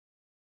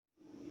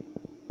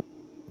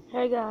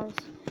Hey guys,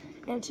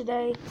 and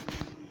today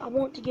I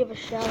want to give a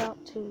shout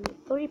out to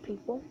 3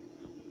 people,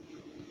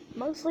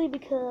 mostly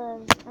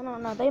because, I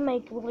don't know, they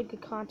make really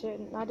good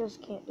content and I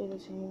just can't do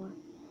this anymore.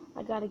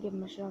 I gotta give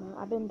them a shout out.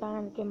 I've been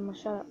dying to give them a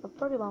shout out for a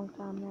pretty long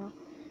time now,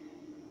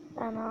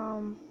 and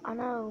I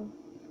know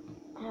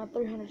I have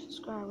 300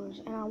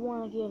 subscribers and I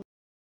want to give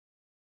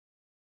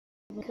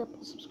a couple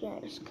of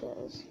subscribers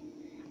because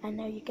I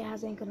know you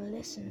guys ain't gonna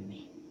listen to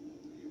me.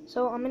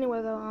 So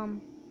anyway though,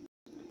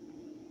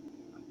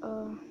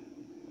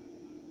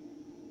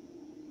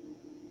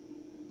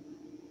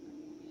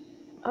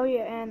 oh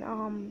yeah, and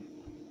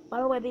by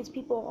the way, these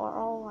people are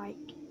all like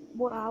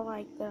what I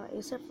like,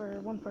 except for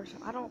one person.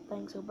 I don't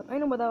think so, but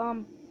anyway,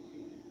 though,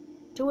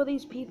 2 of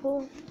these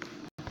people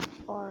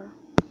are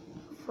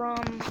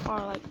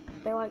like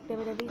they like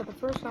WWE. But the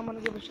first one I'm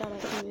gonna give a shout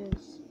out to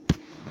is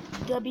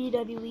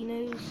WWE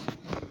News.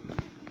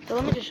 So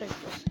let me just show you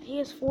this. He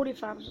has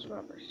 45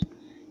 subscribers.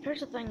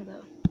 Here's the thing,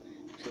 though.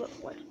 So look,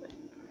 watch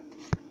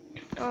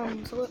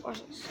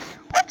this.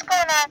 What's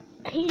going on?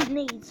 He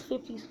needs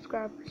 50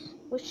 subscribers.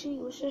 Let's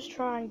just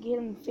try and get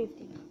him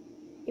 50.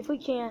 If we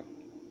can't,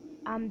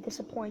 I'm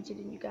disappointed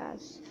in you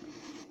guys.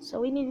 So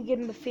we need to get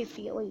him to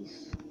 50 at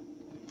least.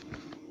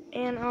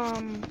 And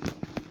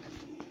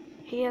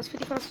he has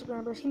 55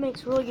 subscribers. He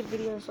makes really good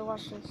videos, so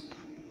watch this.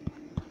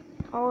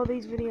 All of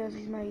these videos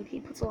he's made, he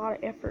puts a lot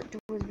of effort to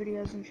his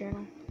videos and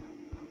channel.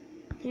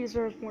 He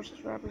deserves more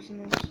subscribers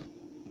than this.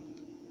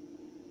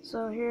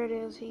 So here it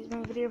is. He's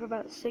made a video for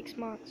about 6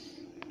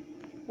 months.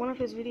 One of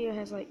his videos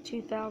has like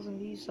 2,000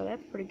 views, so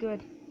that's pretty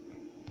good.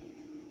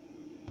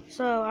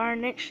 So our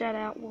next shout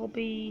out will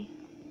be,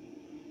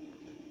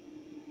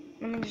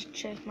 let me just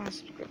check my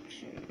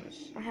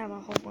subscriptions. I have a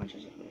whole bunch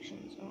of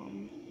subscriptions.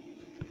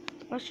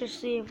 Let's just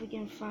see if we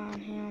can find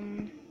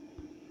him.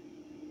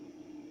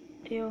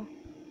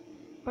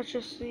 Let's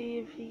just see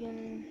if he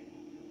can.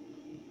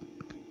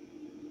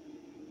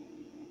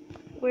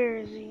 Where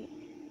is he?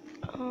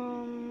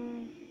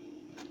 I'm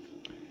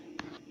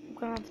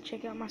gonna have to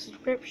check out my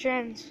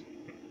subscriptions.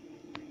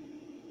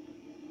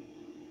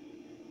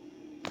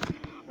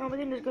 No, we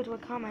can just go to a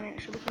comment.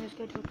 Actually, we can just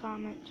go to a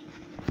comment.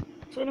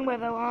 So anyway,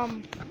 though,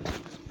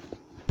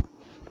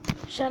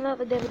 shout out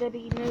the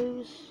WWE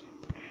News.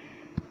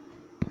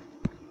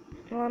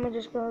 Well, let me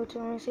just go to,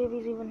 let me see if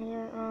he's even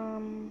here.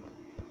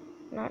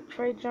 Not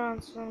Trey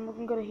Johnson. We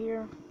can go to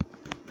here.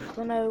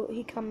 I know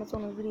he comments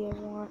on his videos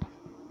a lot.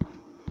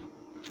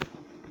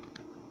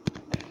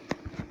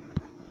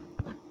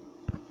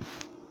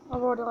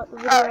 I've already liked the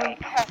video. Alright,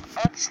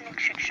 let's sneak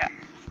shot.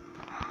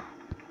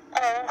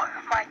 Oh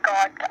my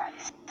god,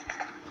 guys.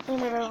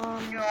 Anyway,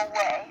 No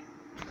way.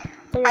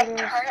 there it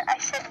is. I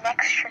said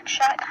next trick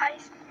shot,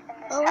 guys. And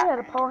this Oh yeah,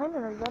 the Paul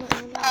Heyman is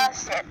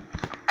Pause it.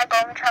 I go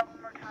and try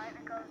one more time.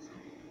 It goes.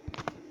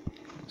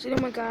 So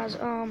anyway, guys,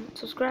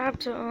 subscribe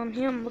to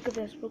him. Look at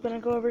this. We're gonna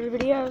go over his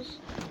videos.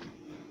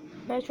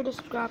 Make sure to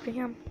subscribe to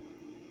him.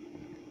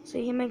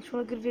 See, he makes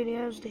really good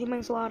videos. He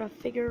makes a lot of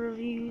figure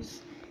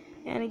reviews,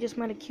 and he just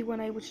made a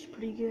Q&A, which is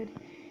pretty good.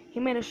 He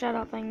made a shout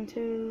out thing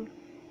too.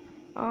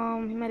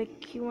 He made a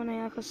Q&A,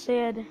 like I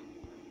said,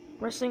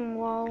 wrestling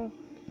wall.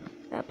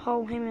 That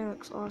Paul Heyman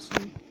looks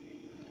awesome.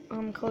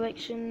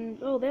 Collection.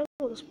 Oh, that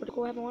looks pretty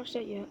cool. I haven't watched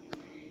that yet.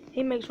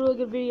 He makes really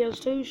good videos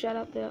too. Shout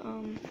out the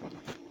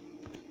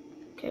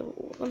Okay,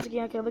 once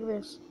again, okay, look at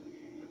this.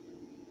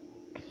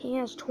 He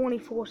has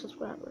 24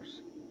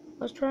 subscribers.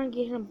 Let's try and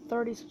get him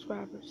 30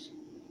 subscribers.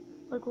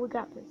 Look, we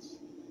got this.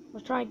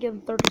 Let's try and get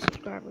him 30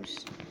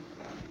 subscribers.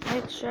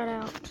 Next shout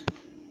out,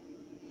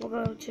 we'll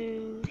go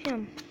to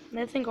him,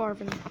 Nathan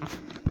Garvin.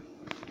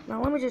 Now,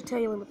 let me just tell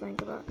you a little thing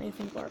about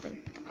Nathan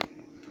Garvin.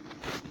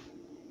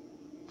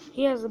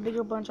 He has a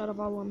bigger bunch out of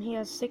all of them. He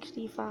has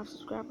 65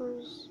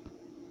 subscribers.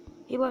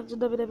 He likes the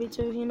WWE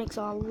too. He makes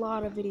a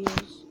lot of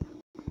videos.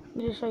 Let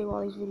me just show you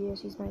all these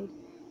videos he's made.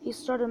 He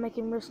started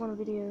making wrestling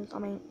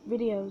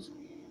videos,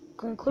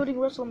 including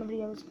wrestling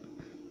videos,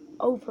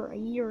 over a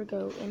year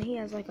ago, and he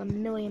has like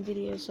 1 million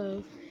videos,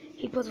 so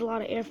he puts a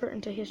lot of effort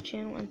into his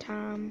channel and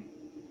time,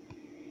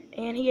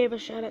 and he gave a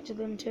shout out to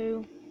them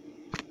too.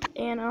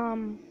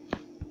 And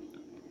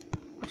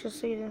let's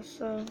just see this.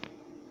 So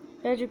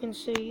as you can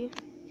see,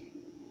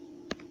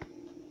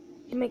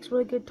 he makes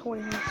really good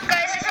toy hunts.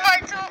 Guys, this is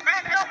part 2. There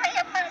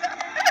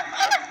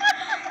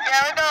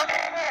we go.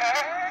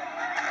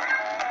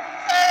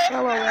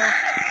 Hello, Yo, look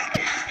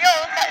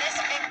at this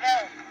big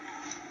belt.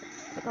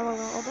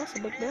 oh, that's a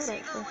big belt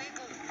actually.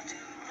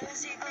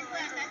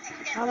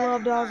 I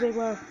love Dolph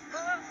Ziggler.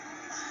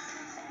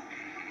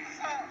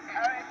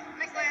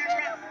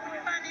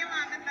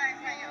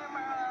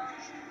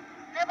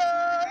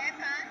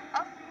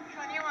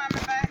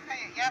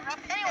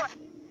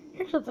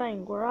 Here's the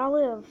thing, where I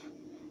live,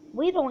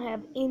 we don't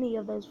have any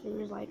of those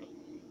figures. Like,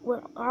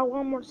 where our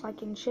Walmart's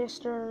like in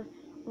Chester,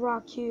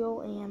 Rock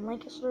Hill, and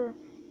Lancaster.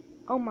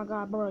 Oh my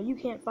god, bro, you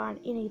can't find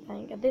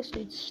anything. This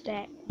dude's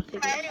stacked with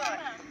figures.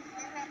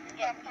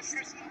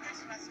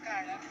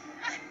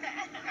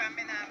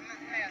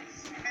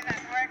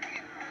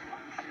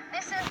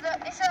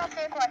 This is a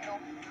fake one though.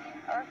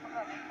 A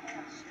replica,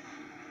 yes.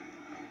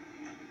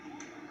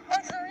 Oh,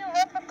 it's a real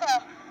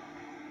replica.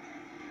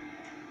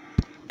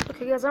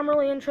 Okay, guys, I'm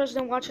really interested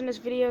in watching this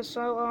video,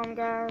 so,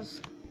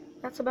 guys,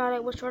 that's about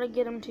it. We'll try to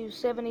get him to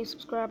 70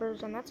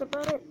 subscribers, and that's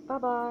about it.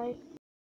 Bye-bye.